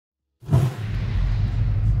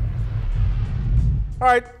All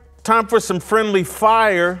right, time for some friendly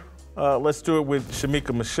fire. Let's do it with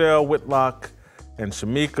Shemeka Michelle, Whitlock, and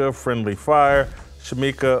Shemeka, friendly fire.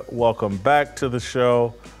 Shemeka, welcome back to the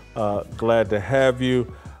show. Glad to have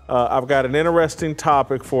you. I've got an interesting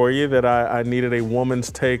topic for you that I needed a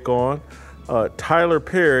woman's take on. Tyler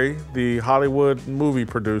Perry, the Hollywood movie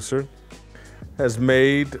producer, has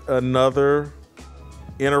made another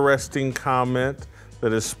interesting comment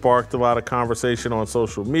that has sparked a lot of conversation on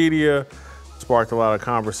social media, sparked a lot of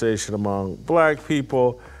conversation among black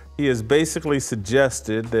people. He has basically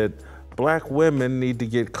suggested that black women need to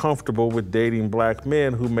get comfortable with dating black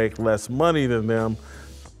men who make less money than them.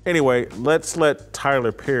 Anyway, let's let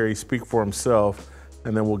Tyler Perry speak for himself,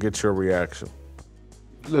 and then we'll get your reaction.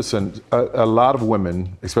 Listen, a lot of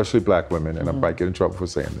women, especially black women, and I might get in trouble for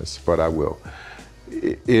saying this, but I will.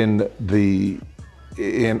 In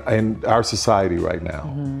our society right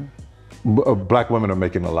now, black women are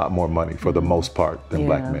making a lot more money for the most part than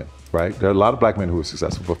black men, right? There are a lot of black men who are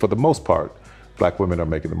successful, but for the most part, black women are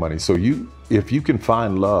making the money. So if you can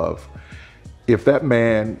find love, if that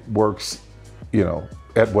man works,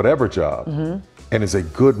 at whatever job, and is a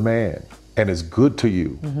good man, and is good to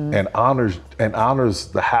you, and honors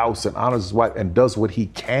the house, and honors his wife, and does what he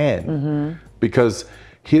can, because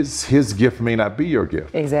his gift may not be your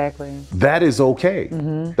gift. Exactly. That is okay.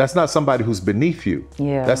 That's not somebody who's beneath you.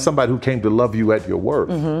 Yeah. That's somebody who came to love you at your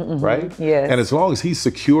worth, right? Yes. And as long as he's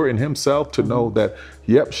secure in himself to know that,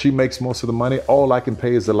 yep, she makes most of the money, all I can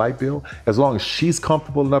pay is the light bill, as long as she's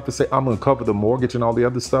comfortable enough to say, I'm gonna cover the mortgage and all the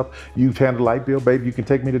other stuff, you've handled the light bill, baby, you can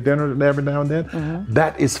take me to dinner every now and then,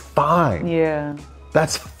 that is fine. Yeah.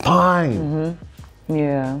 That's fine.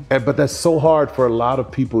 Yeah. But that's so hard for a lot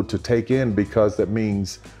of people to take in, because that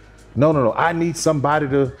means, no, I need somebody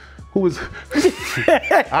to,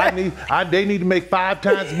 they need to make 5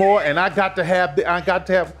 times more, and I got to have,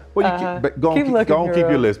 well, go on, keep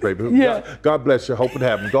your list, baby. Yeah. God bless you, hope it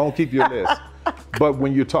happens. Go on, keep your list. But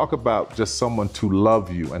when you talk about just someone to love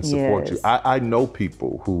you and support you, I know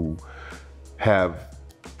people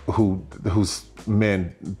whose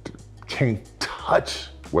men can't touch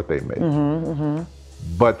what they make.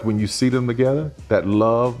 But when you see them together, that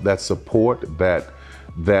love, that support, that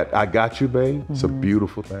I got you, babe, it's a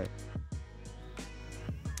beautiful thing.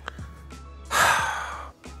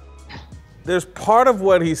 There's part of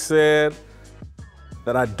what he said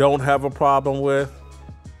that I don't have a problem with,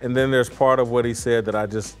 and then there's part of what he said that I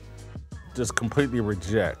just completely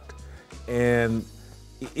reject. And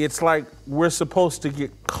it's like we're supposed to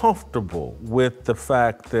get comfortable with the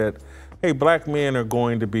fact that, hey, black men are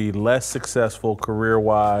going to be less successful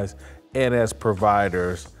career-wise and as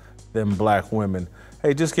providers than black women.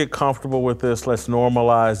 Hey, just get comfortable with this. Let's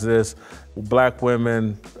normalize this. Black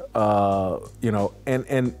women,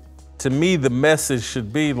 and to me, the message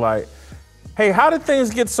should be like, hey, how did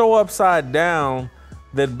things get so upside down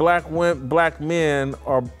that black men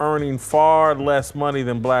are earning far less money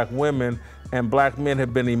than black women, and black men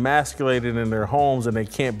have been emasculated in their homes and they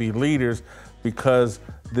can't be leaders because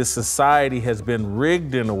this society has been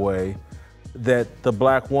rigged in a way that the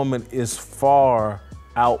black woman is far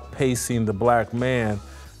outpacing the black man.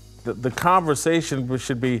 The conversation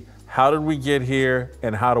should be, how did we get here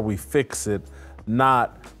and how do we fix it?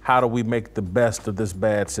 Not how do we make the best of this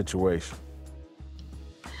bad situation?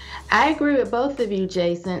 I agree with both of you,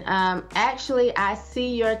 Jason. Actually, I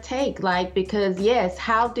see your take, because yes,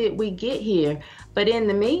 how did we get here? But in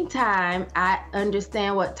the meantime, I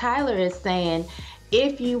understand what Tyler is saying.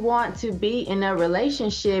 If you want to be in a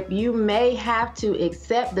relationship, you may have to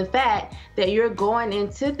accept the fact that you're going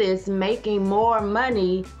into this making more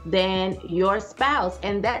money than your spouse.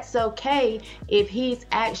 And that's okay if he's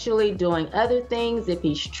actually doing other things, if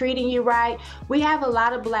he's treating you right. We have a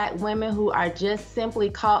lot of black women who are just simply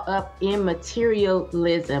caught up in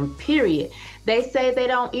materialism, period. They say they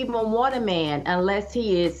don't even want a man unless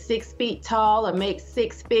he is 6 feet tall or makes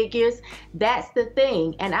 6 figures. That's the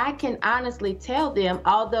thing. And I can honestly tell them,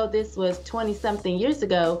 although this was 20-something years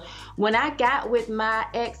ago, when I got with my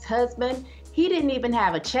ex-husband, he didn't even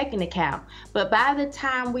have a checking account. But by the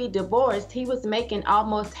time we divorced, he was making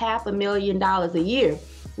almost $500,000 a year.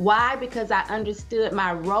 Why? Because I understood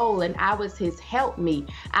my role and I was his helpmeet.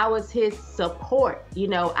 I was his support.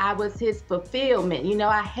 I was his fulfillment.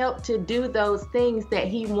 I helped to do those things that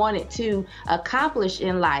he wanted to accomplish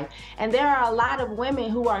in life. And there are a lot of women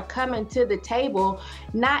who are coming to the table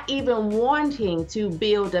not even wanting to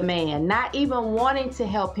build a man, not even wanting to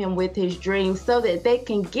help him with his dreams so that they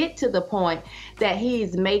can get to the point that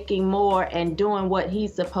he's making more and doing what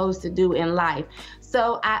he's supposed to do in life.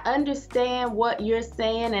 So I understand what you're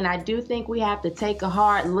saying, and I do think we have to take a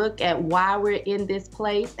hard look at why we're in this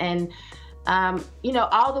place. And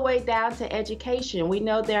all the way down to education. We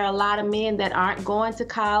know there are a lot of men that aren't going to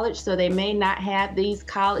college, so they may not have these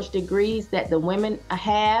college degrees that the women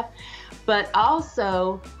have. But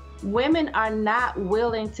also, women are not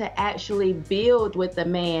willing to actually build with a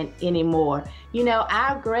man anymore.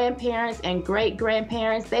 Our grandparents and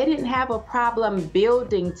great-grandparents, they didn't have a problem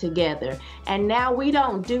building together. And now we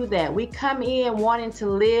don't do that. We come in wanting to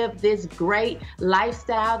live this great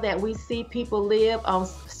lifestyle that we see people live on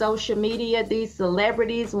social media, these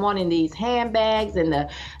celebrities wanting these handbags and the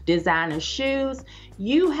designer shoes.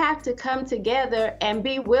 You have to come together and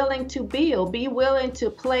be willing to build, be willing to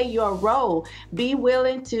play your role, be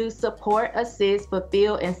willing to support, assist,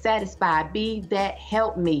 fulfill, and satisfy, be that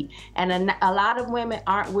helpmeet. And a lot of women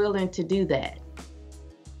aren't willing to do that.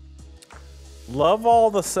 Love all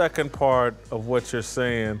the second part of what you're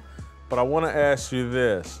saying, but I want to ask you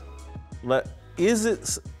this.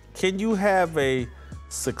 Can you have a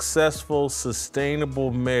successful, sustainable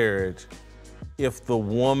marriage if the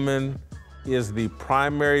woman is the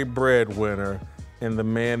primary breadwinner and the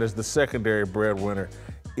man is the secondary breadwinner?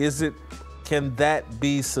 Can that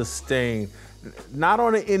be sustained? Not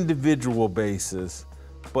on an individual basis,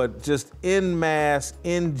 but just en masse,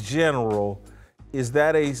 in general, is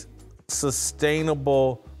that a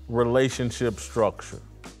sustainable relationship structure?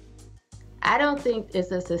 I don't think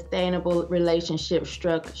it's a sustainable relationship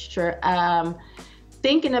structure.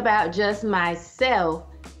 Thinking about just myself,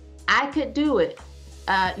 I could do it.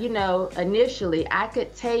 Initially, I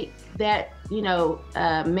could take that,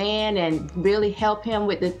 man and really help him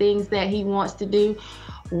with the things that he wants to do.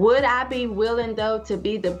 Would I be willing, though, to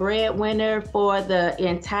be the breadwinner for the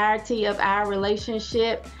entirety of our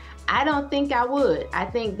relationship? I don't think I would. I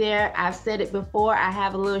think I've said it before, I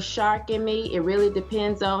have a little shark in me. It really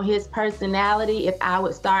depends on his personality if I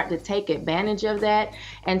would start to take advantage of that.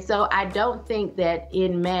 And so I don't think that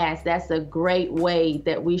en masse, that's a great way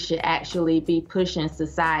that we should actually be pushing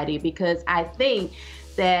society, because I think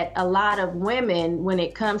that a lot of women, when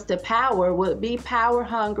it comes to power, would be power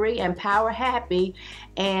hungry and power happy,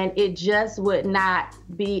 and it just would not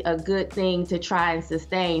be a good thing to try and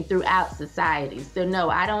sustain throughout society. So no,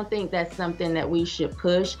 I don't think that's something that we should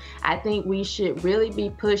push. I think we should really be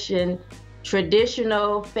pushing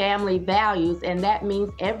traditional family values, and that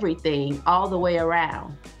means everything all the way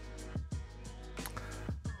around.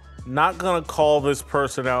 Not gonna call this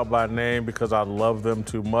person out by name because I love them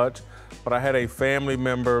too much, but I had a family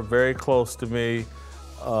member very close to me,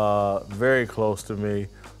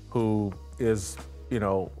 who is,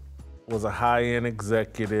 was a high-end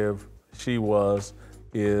executive. She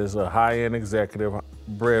is a high-end executive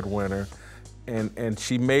breadwinner. And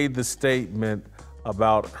she made the statement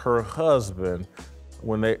about her husband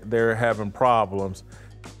when they're having problems.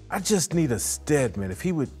 I just need a Stedman. If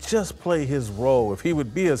he would just play his role, if he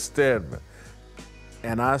would be a Stedman.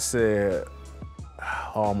 And I said,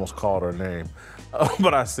 I almost called her name,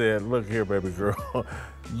 but I said, look here, baby girl,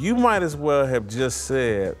 you might as well have just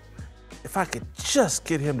said, if I could just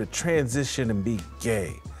get him to transition and be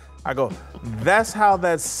gay. I go, that's how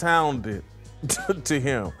that sounded to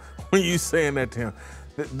him when you saying that to him.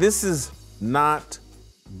 This is not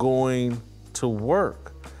going to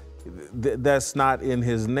work. That's not in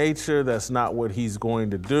his nature. That's not what he's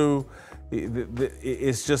going to do.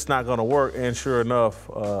 It's just not going to work. And sure enough,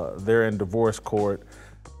 they're in divorce court.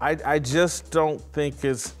 I just don't think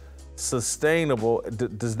it's sustainable.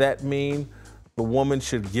 Does that mean the woman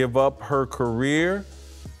should give up her career?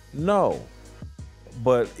 No.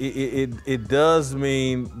 But it does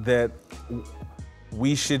mean that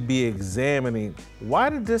we should be examining, why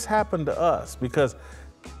did this happen to us? Because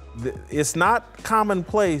it's not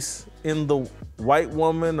commonplace in the white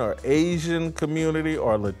woman or Asian community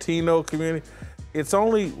or Latino community. It's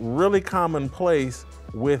only really commonplace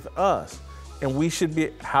with us. And we should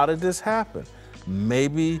be, how did this happen?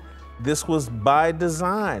 Maybe this was by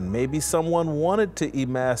design. Maybe someone wanted to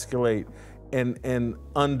emasculate and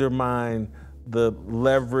undermine the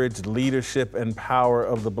leverage, leadership, and power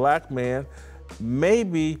of the black man.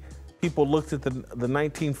 Maybe people looked at the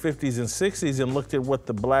 1950s and 60s and looked at what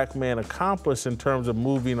the black man accomplished in terms of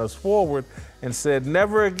moving us forward and said,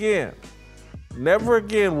 never again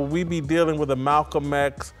will we be dealing with a Malcolm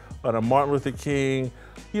X or a Martin Luther King.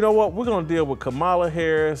 You know what, we're gonna deal with Kamala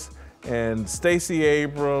Harris and Stacey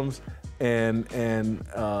Abrams and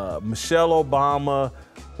Michelle Obama.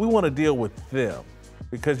 We wanna deal with them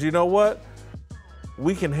because you know what?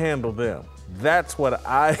 We can handle them. That's what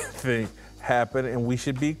I think happened, and we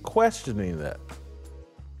should be questioning that.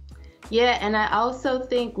 Yeah, and I also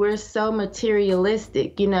think we're so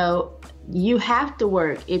materialistic. you have to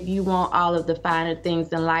work if you want all of the finer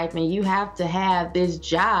things in life, and you have to have this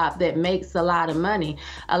job that makes a lot of money.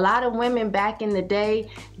 A lot of women back in the day,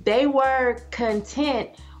 they were content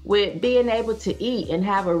with being able to eat and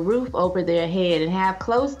have a roof over their head and have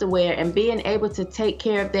clothes to wear and being able to take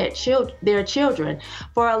care of their children.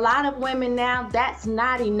 For a lot of women now, that's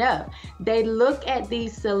not enough. They look at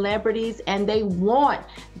these celebrities and they want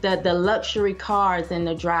the luxury cars in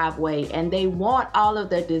the driveway, and they want all of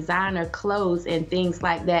the designer clothes and things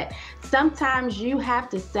like that. Sometimes you have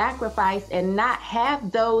to sacrifice and not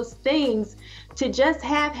have those things to just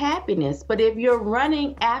have happiness. But if you're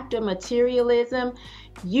running after materialism,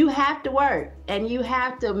 you have to work and you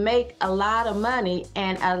have to make a lot of money,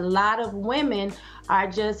 and a lot of women are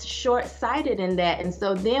just short-sighted in that. And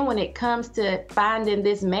so then when it comes to finding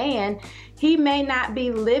this man, he may not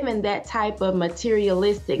be living that type of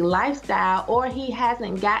materialistic lifestyle, or he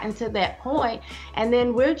hasn't gotten to that point. And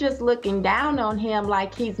then we're just looking down on him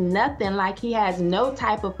like he's nothing, like he has no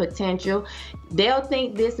type of potential. They'll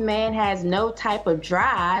think this man has no type of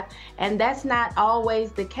drive, and that's not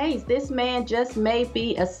always the case. This man just may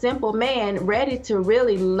be a simple man ready to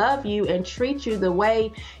really love you and treat you the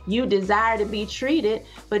way you desire to be treated,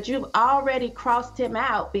 but you've already crossed him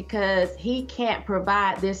out because he can't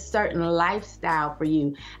provide this certain lifestyle for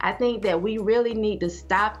you. I think that we really need to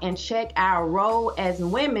stop and check our role as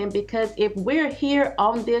women, because if we're here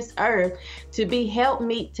on this earth to be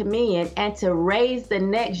helpmeet to men and to raise the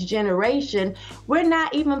next generation, we're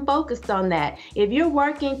not even focused on that. If you're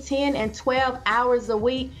working 10 and 12 hours a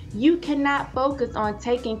week, you cannot focus on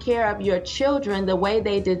taking care of your children the way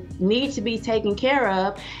they need to be taken care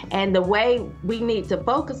of, and the way we need to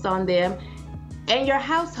focus on them and your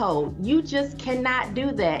household. You just cannot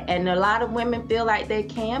do that. And a lot of women feel like they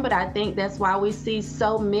can, but I think that's why we see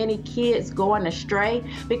so many kids going astray,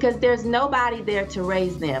 because there's nobody there to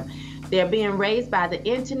raise them. They're being raised by the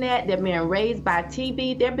internet, they're being raised by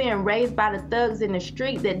TV, they're being raised by the thugs in the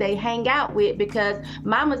street that they hang out with, because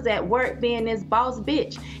mama's at work being this boss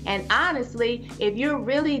bitch. And honestly, if you're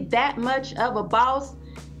really that much of a boss,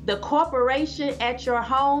 the corporation at your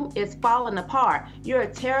home is falling apart. You're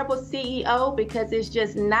a terrible CEO because it's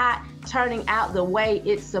just not turning out the way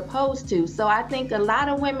it's supposed to. So I think a lot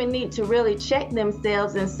of women need to really check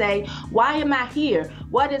themselves and say, why am I here?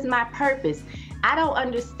 What is my purpose? I don't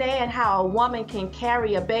understand how a woman can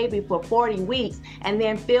carry a baby for 40 weeks and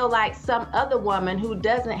then feel like some other woman who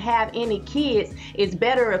doesn't have any kids is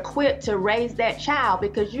better equipped to raise that child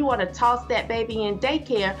because you want to toss that baby in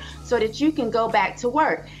daycare so that you can go back to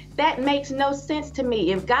work. That makes no sense to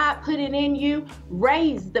me. If God put it in you,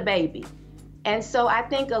 raise the baby. And so I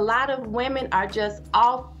think a lot of women are just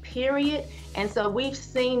off, period. And so we've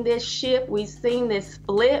seen this shift, we've seen this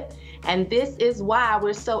flip, and this is why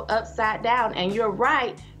we're so upside down. And you're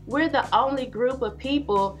right, we're the only group of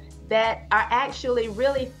people that are actually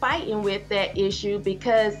really fighting with that issue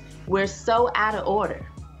because we're so out of order.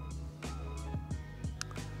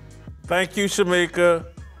 Thank you, Shemeka.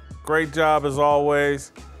 Great job as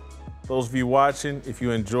always. Those of you watching, if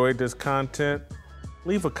you enjoyed this content,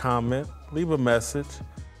 leave a comment, leave a message,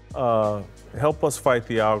 help us fight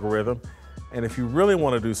the algorithm. And if you really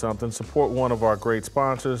want to do something, support one of our great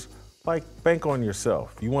sponsors, like Bank on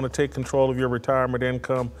Yourself. If you want to take control of your retirement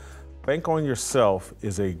income, Bank on Yourself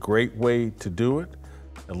is a great way to do it.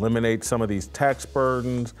 Eliminate some of these tax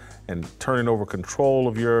burdens and turning over control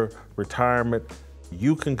of your retirement.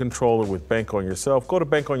 You can control it with Bank on Yourself. Go to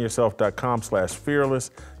bankonyourself.com/fearless.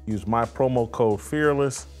 Use my promo code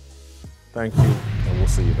FEARLESS. Thank you, and we'll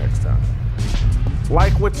see you next time.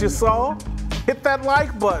 Like what you saw? Hit that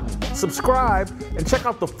like button, subscribe, and check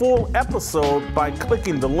out the full episode by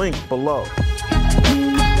clicking the link below.